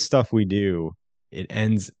 all this stuff we do it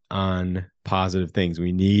ends on positive things.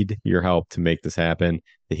 We need your help to make this happen.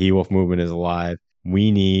 The He Wolf movement is alive.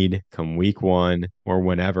 We need come week 1 or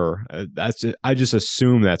whenever. I just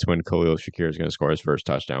assume that's when Khalil Shakir is going to score his first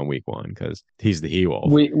touchdown week 1 because he's the He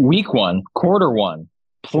Wolf. Week 1, quarter 1,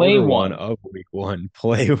 play Quarter 1 of week 1,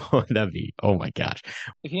 play 1. That'd be, oh my gosh.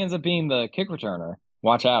 If he ends up being the kick returner,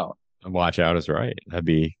 watch out. Watch out is right. That'd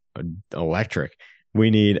be electric.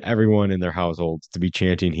 We need everyone in their households to be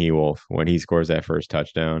chanting He Wolf when he scores that first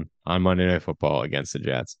touchdown on Monday Night Football against the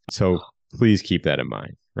Jets. So please keep that in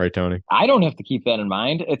mind. Right, Tony? I don't have to keep that in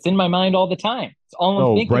mind. It's in my mind all the time. It's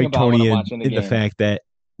all I'm thinking right, about Tony, when I'm watching the game. The fact that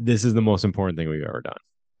this is the most important thing we've ever done.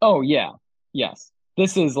 Oh, yeah. Yes.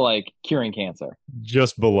 This is like curing cancer.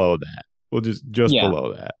 Just below that. We'll just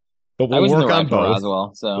below that. But we'll work on both.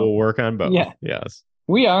 Roswell, so. We'll work on both. Yeah. Yes.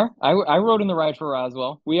 We are. I rode in the ride for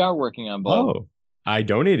Roswell. We are working on both. Oh, I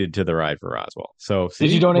donated to the ride for Roswell. So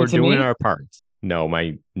did you donate we're to doing me? Our parts. No,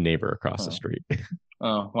 my neighbor across the street.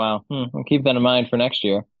 Oh, wow. I'll keep that in mind for next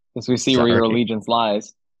year as we see where your allegiance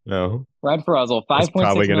lies. No. Ride for Roswell, $5.6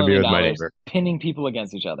 probably going to be with my million, neighbor. pinning people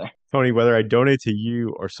against each other. Tony, whether I donate to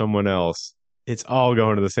you or someone else, it's all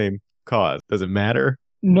going to the same cause. Does it matter?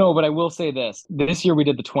 No, but I will say this. This year we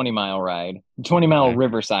did the 20-mile ride, the 20-mile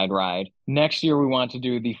Riverside ride. Next year we want to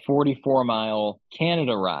do the 44-mile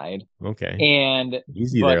Canada ride. Okay. And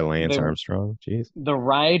easy there, Lance Armstrong. Jeez. The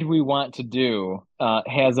ride we want to do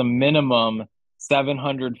has a minimum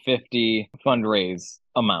 750 fundraise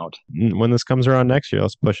amount. When this comes around next year,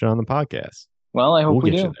 let's push it on the podcast. Well, I hope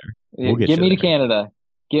we do. We'll get me to Canada.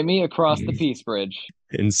 Get me across the Peace Bridge.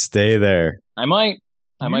 And stay there. I might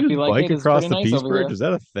be like, bike hey, across the nice Peace over Bridge. here. Is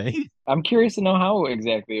that a thing? I'm curious to know how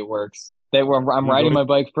exactly it works. That I'm riding my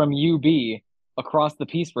bike from UB across the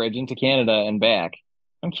Peace Bridge into Canada and back.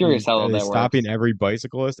 I'm curious how that works. Stopping every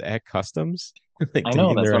bicyclist at customs? I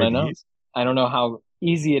know, that's what I know. I don't know how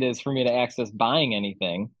easy it is for me to access buying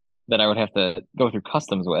anything that I would have to go through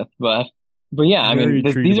customs with. But yeah, I mean,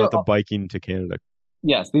 these are the biking to Canada.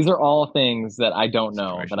 Yes, these are all things that I don't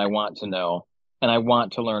know, that I want to know, and I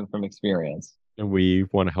want to learn from experience. And we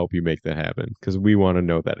want to help you make that happen because we want to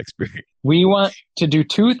know that experience. We want to do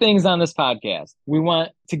 2 things on this podcast. We want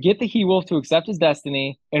to get the He Wolf to accept his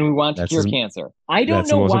destiny, and we want to cure cancer. I don't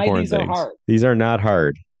know why these are hard. These are not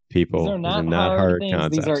hard, people. These are not hard things.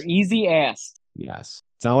 Concepts. These are easy asks. Yes.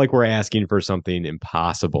 It's not like we're asking for something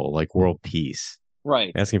impossible, like world peace.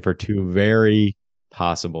 Right. Asking for 2 very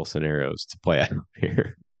possible scenarios to play out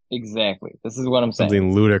here. Exactly. This is what I'm saying.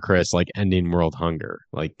 Something ludicrous like ending world hunger.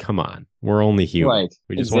 Like, come on. We're only human. Right.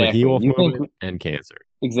 We just want to heal movement and cancer.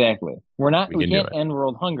 Exactly. We can't end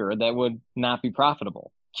world hunger. That would not be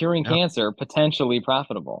profitable. Curing cancer, potentially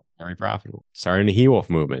profitable. Very profitable. Starting the He Wolf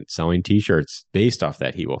movement, selling t-shirts based off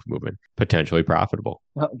that He Wolf movement, potentially profitable.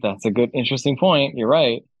 That's a good, interesting point. You're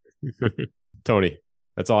right. Tony,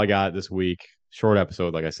 that's all I got this week. Short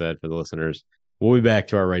episode, like I said, for the listeners. We'll be back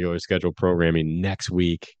to our regular scheduled programming next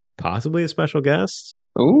week. Possibly a special guest.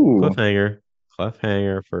 Ooh. Cliffhanger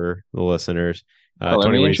for the listeners. Tony,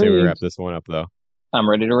 what do you say we wrap this one up, though? I'm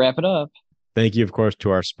ready to wrap it up. Thank you, of course,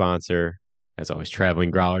 to our sponsor, as always,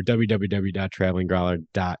 Traveling Growler,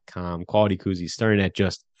 www.travelinggrowler.com. Quality koozies starting at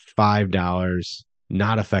just $5,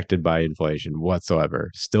 not affected by inflation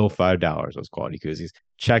whatsoever. Still $5, those quality koozies.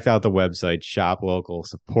 Check out the website, shop local,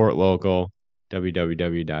 support local,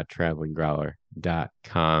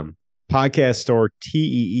 www.travelinggrowler.com. Podcast store,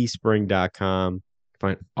 teespring.com.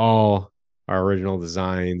 Find all our original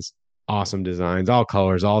designs, awesome designs, all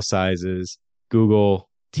colors, all sizes. Google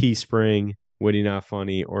Teespring, Witty Not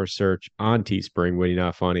Funny, or search on Teespring, Witty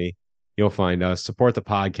Not Funny. You'll find us. Support the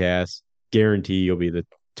podcast. Guarantee you'll be the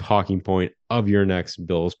talking point of your next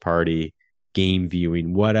Bills party, game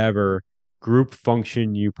viewing, whatever group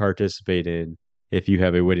function you participate in. If you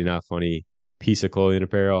have a Witty Not Funny piece of clothing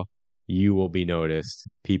apparel, you will be noticed.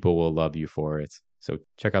 People will love you for it. So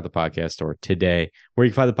check out the podcast store today. Where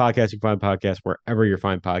you can find the podcast, you can find podcasts wherever your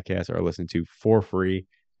fine podcasts are listened to for free.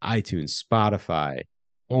 iTunes, Spotify,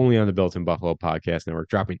 only on the Built in Buffalo Podcast Network,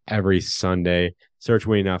 dropping every Sunday. Search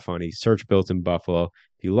Witty Not Funny, search Built in Buffalo.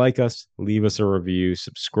 If you like us, leave us a review,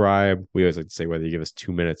 subscribe. We always like to say whether you give us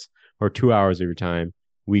 2 minutes or 2 hours of your time,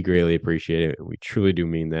 we greatly appreciate it. We truly do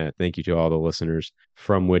mean that. Thank you to all the listeners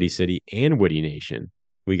from Witty City and Witty Nation.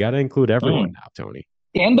 We got to include everyone now, Tony.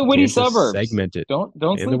 And the Witty suburbs. Segment it. Don't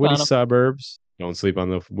and sleep the Witty on them. suburbs. Don't sleep on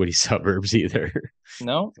the Witty suburbs either.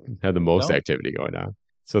 No. Have the most activity going on.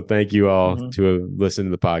 So thank you all to have listened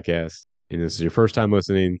to the podcast. And this is your first time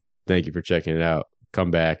listening. Thank you for checking it out.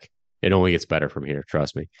 Come back. It only gets better from here.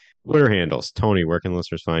 Trust me. Twitter handles. Tony, where can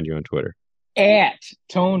listeners find you on Twitter? At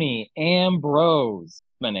Tony Ambrose.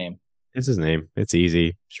 My name. It's his name. It's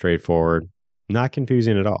easy, straightforward, not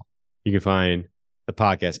confusing at all. You can find the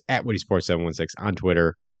podcast at Witty Sports 716 on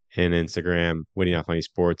Twitter and Instagram, Witty Not Funny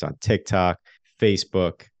Sports on TikTok,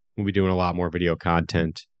 Facebook. We'll be doing a lot more video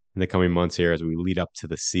content in the coming months here as we lead up to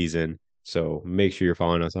the season. So make sure you're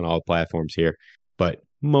following us on all platforms here, but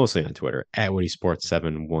mostly on Twitter at Witty Sports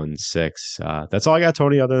 716. That's all I got,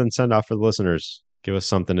 Tony, other than send off for the listeners. Give us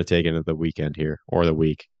something to take into the weekend here or the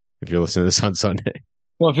week if you're listening to this on Sunday.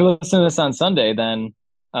 Well, if you're listening to this on Sunday, then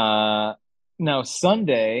now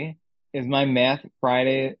Sunday is my math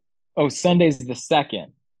Friday. Oh, Sunday's the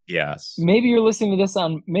 2nd. Yes. Maybe you're listening to this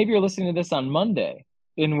on Monday,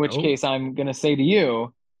 in which case I'm going to say to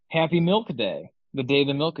you, Happy Milk Day, the day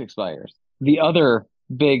the milk expires, the other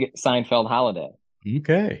big Seinfeld holiday.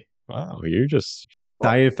 Okay. Wow. You're just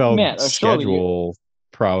Seinfeld Matt, schedule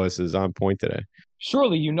prowess is on point today.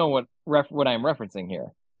 Surely you know what I'm referencing here.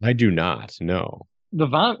 I do not. No. The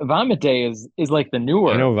Vomit Day is like the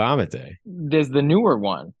newer. I know Vomit Day. There's the newer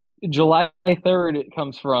one. July 3rd, it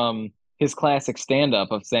comes from his classic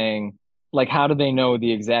stand-up of saying, like, how do they know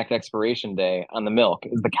the exact expiration day on the milk?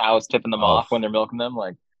 Is the cows tipping them off when they're milking them?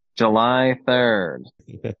 Like, July 3rd.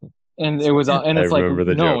 And it was, and it's like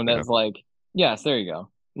known as like, yes, there you go.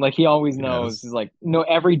 Like, he always knows. Yes. He's like, no,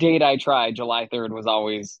 every date I tried, July 3rd was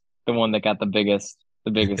always the one that got the biggest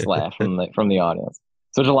laugh from the audience.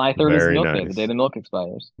 So July 3rd is milk day, the day the milk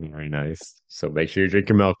expires. Very nice. So make sure you drink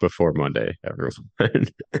your milk before Monday, everyone.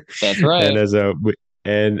 That's right.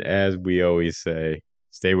 And as we always say,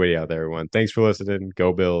 stay witty out there, everyone. Thanks for listening.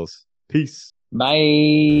 Go Bills. Peace.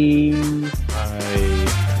 Bye.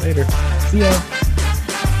 Bye. Later. See ya.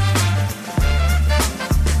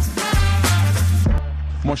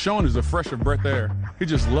 Marshawn is a fresh of breath air. He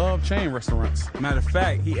just loved chain restaurants. Matter of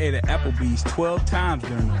fact, he ate at Applebee's 12 times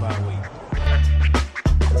during the bye week.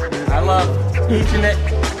 I love each and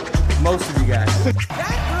most of you guys. That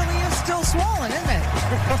really is still swollen, isn't it?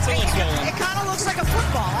 It kind of looks like a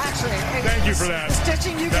football, actually. Thank you for that. The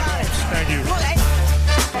stitching, you got it. Thank you. Look,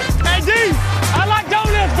 Hey, D, I like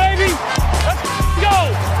donuts, baby. Let's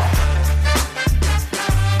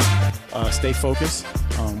go. Stay focused.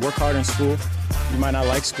 Work hard in school. You might not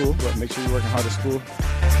like school, but make sure you're working hard at school.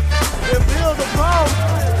 Them bills are problem.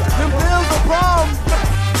 Them bills are problem.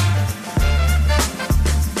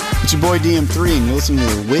 It's your boy DM3, and you're listening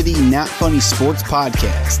to the Witty Not Funny Sports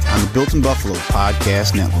Podcast on the Built in Buffalo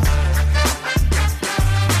Podcast Network.